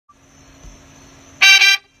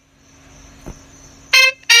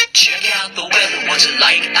What's it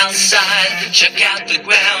like outside? Check out the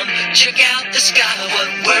ground, check out the sky.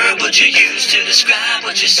 What word would you use to describe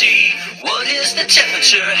what you see? What is the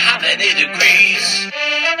temperature? How many degrees?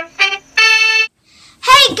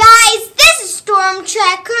 Hey guys, this is Storm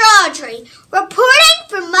Tracker Audrey, reporting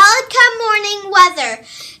for Mullica Morning Weather.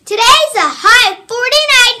 Today's a high of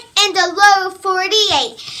 49 and a low of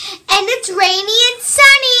 48, and it's rainy and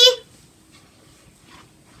sunny.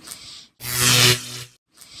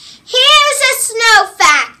 Here's a snow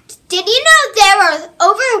fact. Did you know there are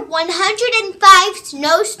over 105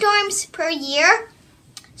 snowstorms per year?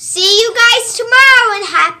 See you guys tomorrow, and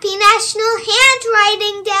happy National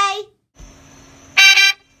Handwriting Day.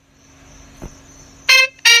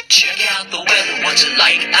 Check out the weather, what's it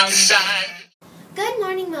like outside? Good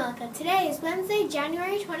morning, Mullica. Today is Wednesday,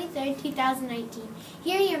 January 23rd, 2019.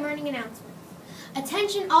 Here are your morning announcements.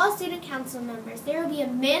 Attention all student council members. There will be a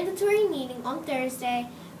mandatory meeting on Thursday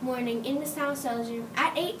morning in the Town Assembly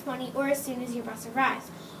at 8:20 or as soon as your bus arrives.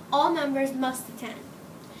 All members must attend.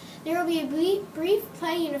 There will be a brief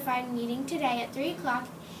Play Unified meeting today at 3 o'clock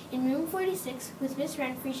in room 46 with Miss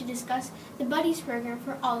Renfrey to discuss the Buddies program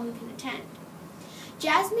for all who can attend.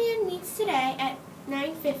 Jazzman meets today at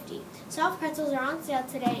 9:50. Soft pretzels are on sale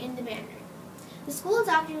today in the band room. The school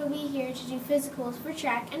doctor will be here to do physicals for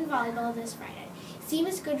track and volleyball this Friday. See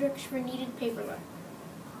Miss Goodrich for needed paperwork.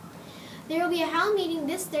 There will be a Howl meeting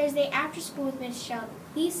this Thursday after school with Miss Sheldon.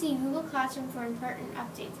 Please see Google Classroom for important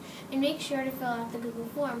updates and make sure to fill out the Google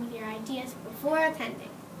form with your ideas before attending.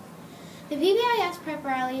 The PBIS Prep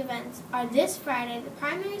Rally events are this Friday. The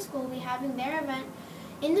primary school will be having their event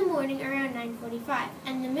in the morning around 9:45,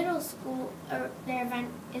 and the middle school, their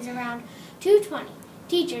event is around 2:20.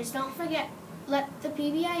 Teachers, don't forget, let the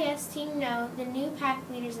PBIS team know the new pack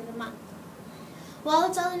leaders of the month. Well,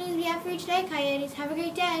 that's all the news we have for you today, Coyotes. Have a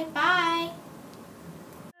great day. Bye.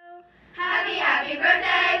 Happy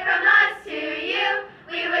birthday from us.